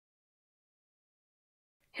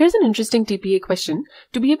Here's an interesting TPA question.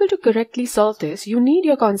 To be able to correctly solve this, you need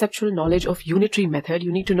your conceptual knowledge of unitary method.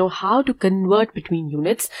 You need to know how to convert between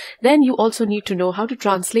units. Then you also need to know how to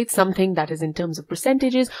translate something that is in terms of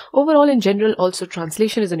percentages. Overall, in general, also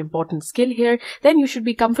translation is an important skill here. Then you should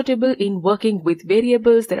be comfortable in working with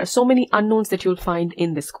variables. There are so many unknowns that you'll find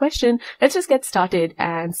in this question. Let's just get started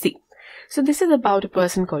and see. So this is about a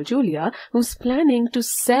person called Giulia who's planning to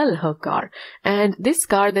sell her car. And this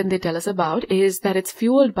car then they tell us about is that it's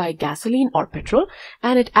fueled by gasoline or petrol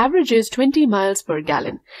and it averages 20 miles per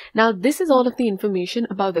gallon. Now this is all of the information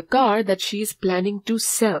about the car that she's planning to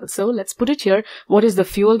sell. So let's put it here. What is the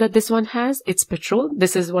fuel that this one has? It's petrol.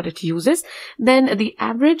 This is what it uses. Then the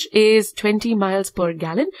average is 20 miles per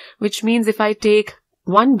gallon, which means if I take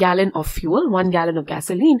 1 gallon of fuel, 1 gallon of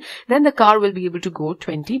gasoline, then the car will be able to go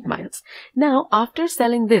 20 miles. Now, after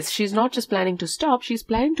selling this, she's not just planning to stop, she's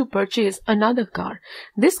planning to purchase another car.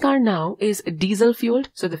 This car now is diesel fueled,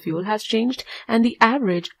 so the fuel has changed and the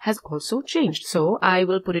average has also changed. So I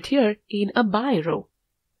will put it here in a buy row.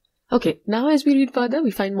 Okay, now as we read further,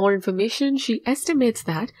 we find more information. She estimates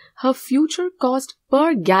that her future cost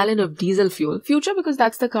per gallon of diesel fuel, future because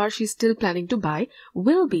that's the car she's still planning to buy,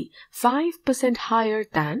 will be 5% higher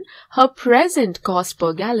than her present cost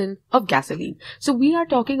per gallon of gasoline. So we are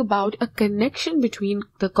talking about a connection between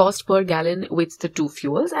the cost per gallon with the two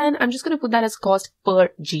fuels, and I'm just going to put that as cost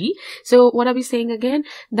per G. So what are we saying again?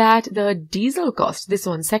 That the diesel cost, this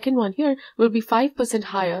one, second one here, will be 5%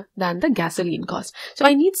 higher than the gasoline cost. So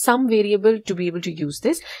I need some variable to be able to use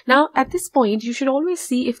this. Now at this point, you should always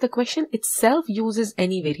see if the question itself uses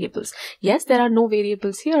any variables. Yes, there are no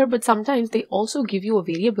variables here, but sometimes they also give you a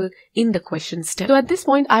variable in the question step. So at this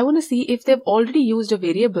point, I want to see if they've already used a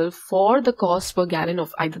variable for the cost per gallon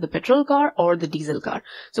of either the petrol car or the diesel car.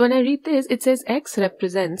 So when I read this, it says X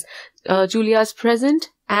represents Giulia's present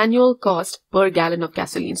annual cost per gallon of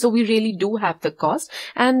gasoline. So we really do have the cost.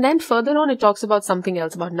 And then further on, it talks about something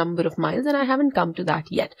else about number of miles, and I haven't come to that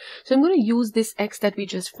yet. So I'm going to use this X that we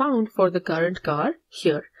just found for the current car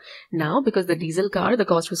here. Now, because the diesel car, the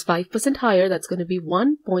cost was 5% higher, that's going to be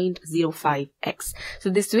 1.05x. So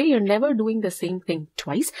this way, you're never doing the same thing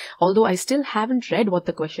twice, although I still haven't read what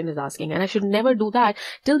the question is asking, and I should never do that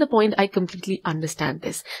till the point I completely understand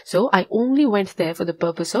this. So I only went there for the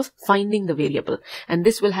purpose of finding the variable, and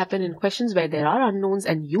this will happen in questions where there are unknowns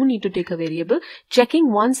and you need to take a variable.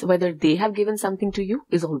 Checking once whether they have given something to you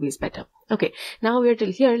is always better. Okay, now we're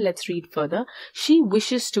till here. Let's read further. She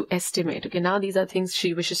wishes to estimate. Okay, now these are things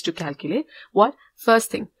she wishes to calculate. What?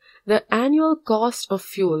 First thing, the annual cost of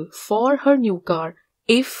fuel for her new car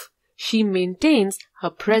if she maintains her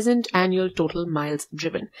present annual total miles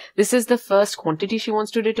driven. This is the first quantity she wants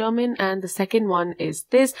to determine, and the second one is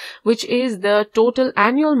this, which is the total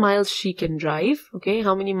annual miles she can drive. Okay,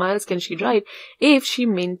 how many miles can she drive if she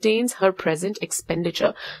maintains her present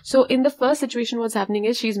expenditure? So in the first situation, what's happening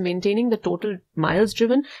is she's maintaining the total miles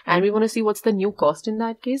driven, and we want to see what's the new cost in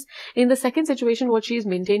that case. In the second situation, what she is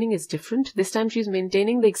maintaining is different. This time she's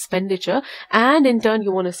maintaining the expenditure, and in turn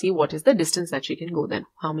you want to see what is the distance that she can go then,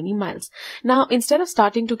 how many miles. Now instead of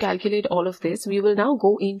starting to calculate all of this, we will now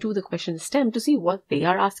go into the question stem to see what they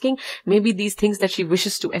are asking. Maybe these things that she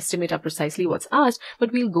wishes to estimate are precisely what's asked,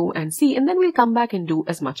 but we'll go and see, and then we'll come back and do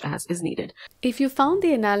as much as is needed. If you found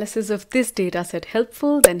the analysis of this dataset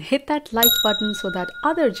helpful, then hit that like button so that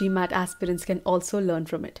other GMAT aspirants can also learn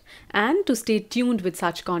from it. And to stay tuned with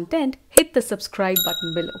such content, hit the subscribe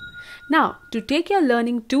button below. Now, to take your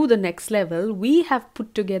learning to the next level, we have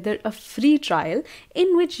put together a free trial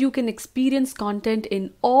in which you can experience content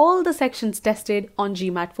in all the sections tested on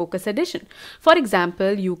GMAT Focus Edition. For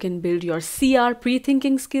example, you can build your CR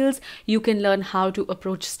pre-thinking skills, you can learn how to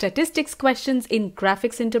approach statistics questions in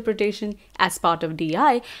graphics interpretation as part of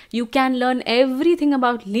DI, you can learn everything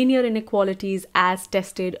about linear inequalities as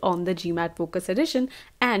tested on the GMAT Focus Edition,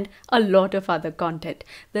 and a lot of other content.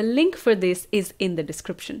 The link for this is in the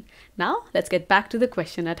description. Now, let's get back to the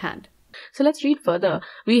question at hand. So let's read further.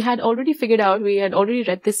 We had already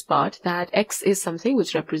read this part that X is something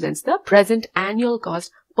which represents the present annual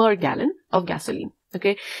cost per gallon of gasoline.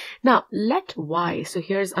 Okay. Now let Y, so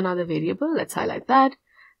here's another variable. Let's highlight that.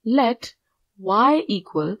 Let Y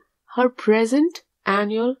equal her present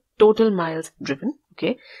annual total miles driven.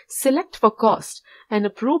 Okay. Select for cost an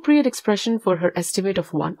appropriate expression for her estimate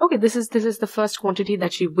of 1. Okay, this is the first quantity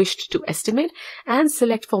that she wished to estimate, and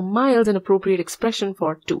select for miles an appropriate expression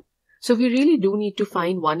for 2. So we really do need to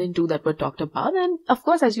find 1 and 2 that were talked about. And of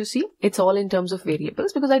course, as you see, it's all in terms of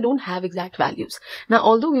variables because I don't have exact values. Now,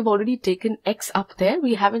 although we've already taken X up there,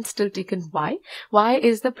 we haven't still taken Y. Y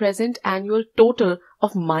is the present annual total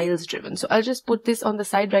of miles driven. So I'll just put this on the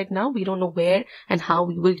side right now. We don't know where and how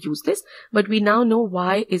we will use this, but we now know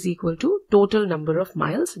Y is equal to total number of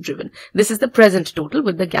miles driven. This is the present total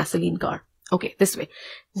with the gasoline car. Okay, this way.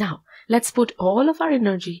 Now, let's put all of our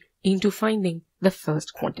energy into finding the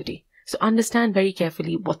first quantity. So understand very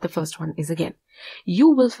carefully what the first one is again. You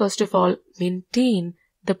will first of all maintain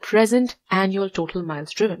the present annual total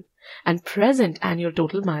miles driven. And present annual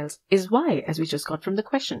total miles is Y, as we just got from the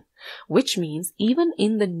question, which means even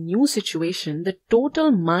in the new situation, the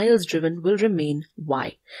total miles driven will remain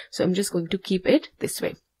Y. So I'm just going to keep it this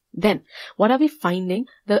way. Then, what are we finding?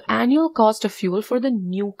 The annual cost of fuel for the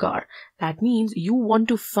new car. That means you want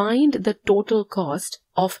to find the total cost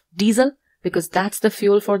of diesel, because that's the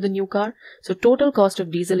fuel for the new car. So total cost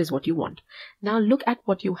of diesel is what you want. Now look at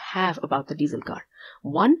what you have about the diesel car.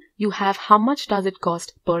 1, you have how much does it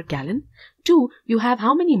cost per gallon. 2, you have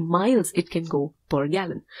how many miles it can go per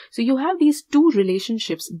gallon. So you have these two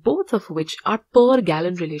relationships, both of which are per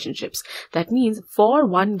gallon relationships. That means for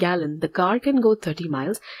 1 gallon, the car can go 30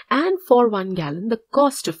 miles, and for 1 gallon, the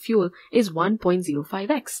cost of fuel is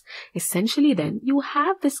 1.05x. Essentially then, you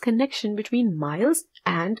have this connection between miles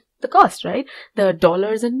and the cost, right? The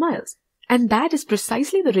dollars and miles. And that is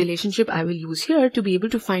precisely the relationship I will use here to be able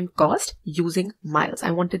to find cost using miles.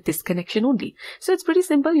 I wanted this connection only. So it's pretty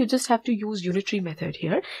simple. You just have to use unitary method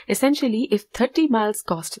here. Essentially, if 30 miles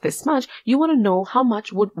cost this much, you want to know how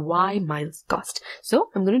much would Y miles cost. So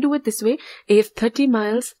I'm going to do it this way. If 30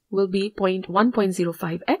 miles will be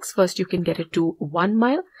 1.05x, first you can get it to 1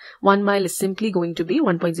 mile. 1 mile is simply going to be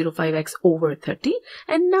 1.05x over 30.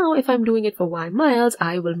 And now if I'm doing it for Y miles,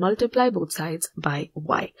 I will multiply both sides by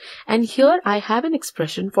Y. And here I have an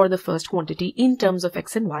expression for the first quantity in terms of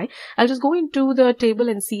X and Y. I'll just go into the table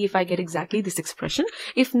and see if I get exactly this expression.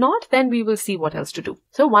 If not, then we will see what else to do.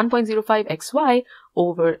 So 1.05xy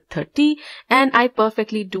over 30. And I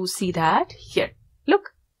perfectly do see that here.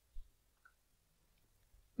 Look.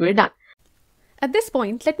 We're done. At this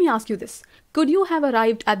point, let me ask you this. Could you have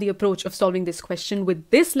arrived at the approach of solving this question with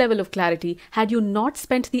this level of clarity had you not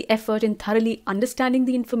spent the effort in thoroughly understanding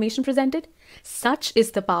the information presented? Such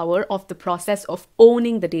is the power of the process of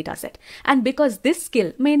owning the dataset. And because this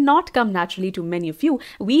skill may not come naturally to many of you,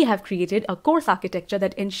 we have created a course architecture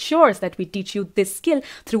that ensures that we teach you this skill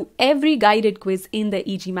through every guided quiz in the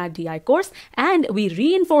e-GMAT DI course, and we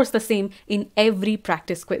reinforce the same in every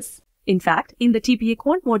practice quiz. In fact, in the TPA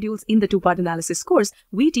Quant modules in the 2-part analysis course,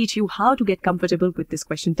 we teach you how to get comfortable with this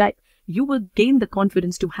question type. You will gain the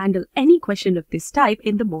confidence to handle any question of this type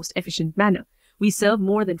in the most efficient manner. We serve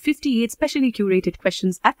more than 58 specially curated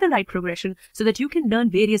questions at the right progression so that you can learn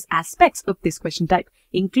various aspects of this question type,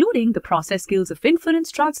 including the process skills of inference,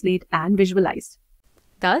 translate, and visualize.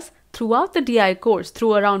 Thus, throughout the DI course,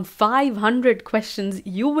 through around 500 questions,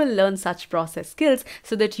 you will learn such process skills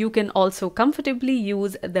so that you can also comfortably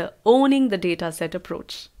use the owning the dataset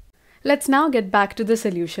approach. Let's now get back to the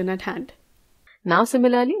solution at hand. Now,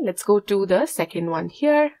 similarly, let's go to the second one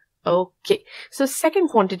here. Okay, so second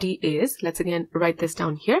quantity is, let's again write this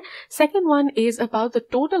down here. Second one is about the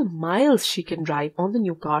total miles she can drive on the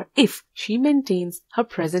new car if she maintains her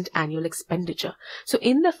present annual expenditure. So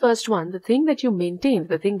in the first one, the thing that you maintained,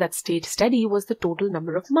 the thing that stayed steady was the total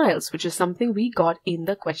number of miles, which is something we got in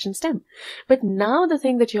the question stem. But now the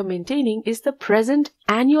thing that you're maintaining is the present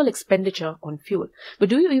annual expenditure on fuel. But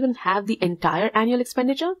do you even have the entire annual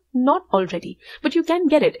expenditure? Not already, but you can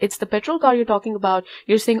get it. It's the petrol car you're talking about.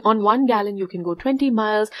 You're saying on 1 gallon you can go 20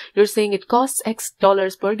 miles. You're saying it costs X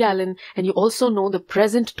dollars per gallon, and you also know the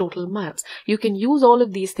present total miles. You can use all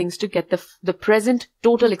of these things to get the present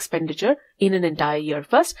total expenditure in an entire year.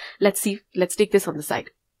 First, let's take this on the side.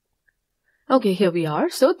 Okay, here we are.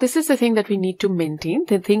 So this is the thing that we need to maintain,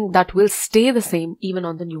 the thing that will stay the same even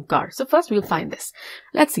on the new car. So first we'll find this.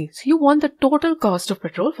 Let's see. So you want the total cost of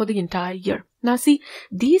petrol for the entire year. Now see,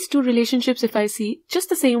 these two relationships, if I see just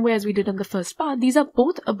the same way as we did on the first part, these are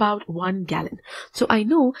both about 1 gallon. So I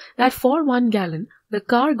know that for 1 gallon, the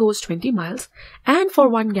car goes 20 miles, and for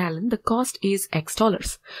 1 gallon, the cost is X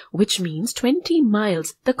dollars, which means 20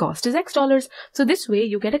 miles, the cost is X dollars. So this way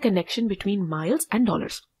you get a connection between miles and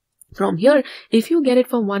dollars. From here, if you get it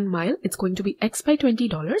for 1 mile, it's going to be X by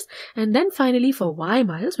 $20. And then finally for Y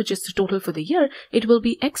miles, which is the total for the year, it will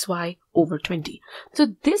be XY over 20. So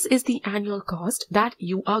this is the annual cost that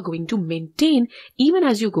you are going to maintain even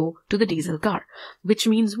as you go to the diesel car. Which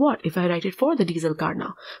means what? If I write it for the diesel car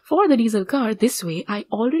now. For the diesel car, this way, I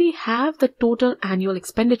already have the total annual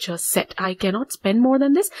expenditure set. I cannot spend more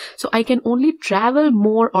than this. So I can only travel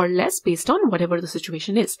more or less based on whatever the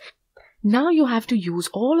situation is. Now you have to use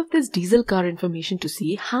all of this diesel car information to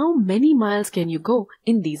see how many miles can you go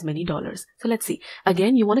in these many dollars. So let's see.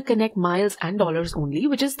 Again, you want to connect miles and dollars only,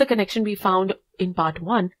 which is the connection we found in part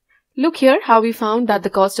 1. Look here how we found that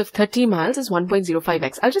the cost of 30 miles is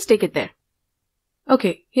 1.05x. I'll just take it there.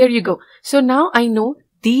 Okay, here you go. So now I know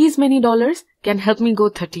these many dollars can help me go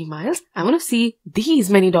 30 miles. I want to see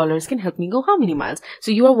these many dollars can help me go how many miles.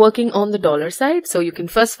 So you are working on the dollar side. So you can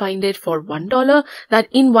first find it for $1, that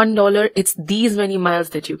in $1, it's these many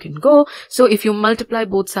miles that you can go. So if you multiply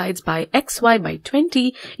both sides by XY by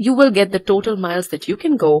 20, you will get the total miles that you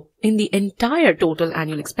can go in the entire total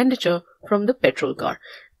annual expenditure from the petrol car.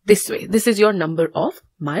 This way, this is your number of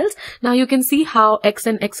miles. Now you can see how X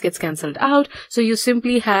and X gets cancelled out. So you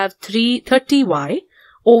simply have 30Y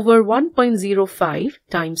over 1.05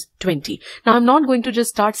 times 20. Now I'm not going to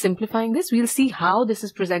just start simplifying this. We'll see how this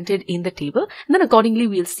is presented in the table, and then accordingly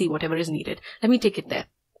we'll see whatever is needed. Let me take it there.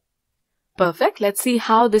 Perfect. Let's see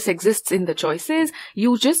how this exists in the choices.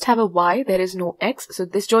 You just have a Y. There is no X. So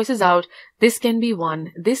this choice is out. This can be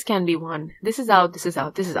 1. This can be 1. This is out. This is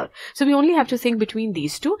out. This is out. So we only have to think between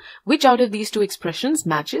these two. Which out of these two expressions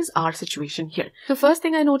matches our situation here? So first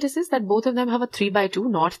thing I notice is that both of them have a 3 by 2,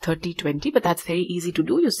 not 30-20. But that's very easy to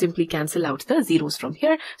do. You simply cancel out the zeros from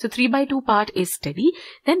here. So 3 by 2 part is steady.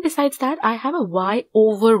 Then besides that, I have a Y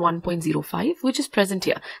over 1.05, which is present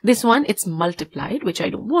here. This one, it's multiplied, which I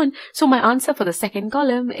don't want. So my answer for the second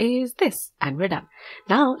column is this, and we're done.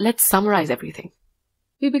 Now let's summarize everything.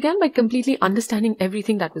 We began by completely understanding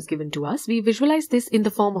everything that was given to us. We visualized this in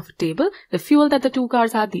the form of a table, the fuel that the two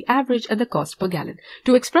cars had, the average, and the cost per gallon.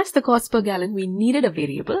 To express the cost per gallon, we needed a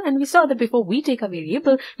variable, and we saw that before we take a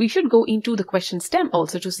variable, we should go into the question stem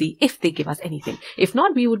also to see if they give us anything. If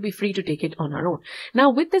not, we would be free to take it on our own.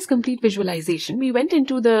 Now, with this complete visualization, we went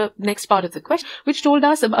into the next part of the question, which told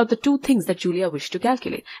us about the two things that Giulia wished to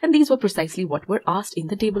calculate. And these were precisely what were asked in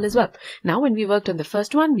the table as well. Now, when we worked on the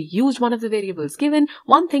first one, we used one of the variables given.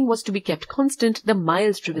 One thing was to be kept constant, the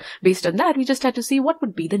miles driven. Based on that, we just had to see what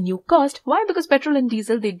would be the new cost. Why? Because petrol and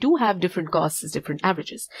diesel, they do have different costs as different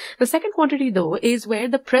averages. The second quantity, though, is where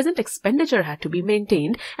the present expenditure had to be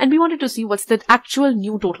maintained, and we wanted to see what's the actual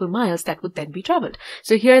new total miles that would then be traveled.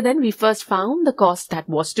 So here then, we first found the cost that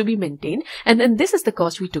was to be maintained, and then this is the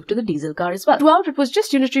cost we took to the diesel car as well. Throughout, it was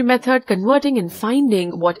just unitary method, converting and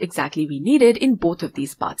finding what exactly we needed in both of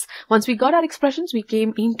these parts. Once we got our expressions, we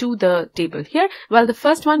came into the table here. Well, the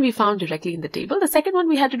first one we found directly in the table. The second one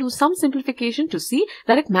we had to do some simplification to see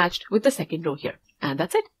that it matched with the second row here. And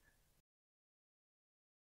that's it.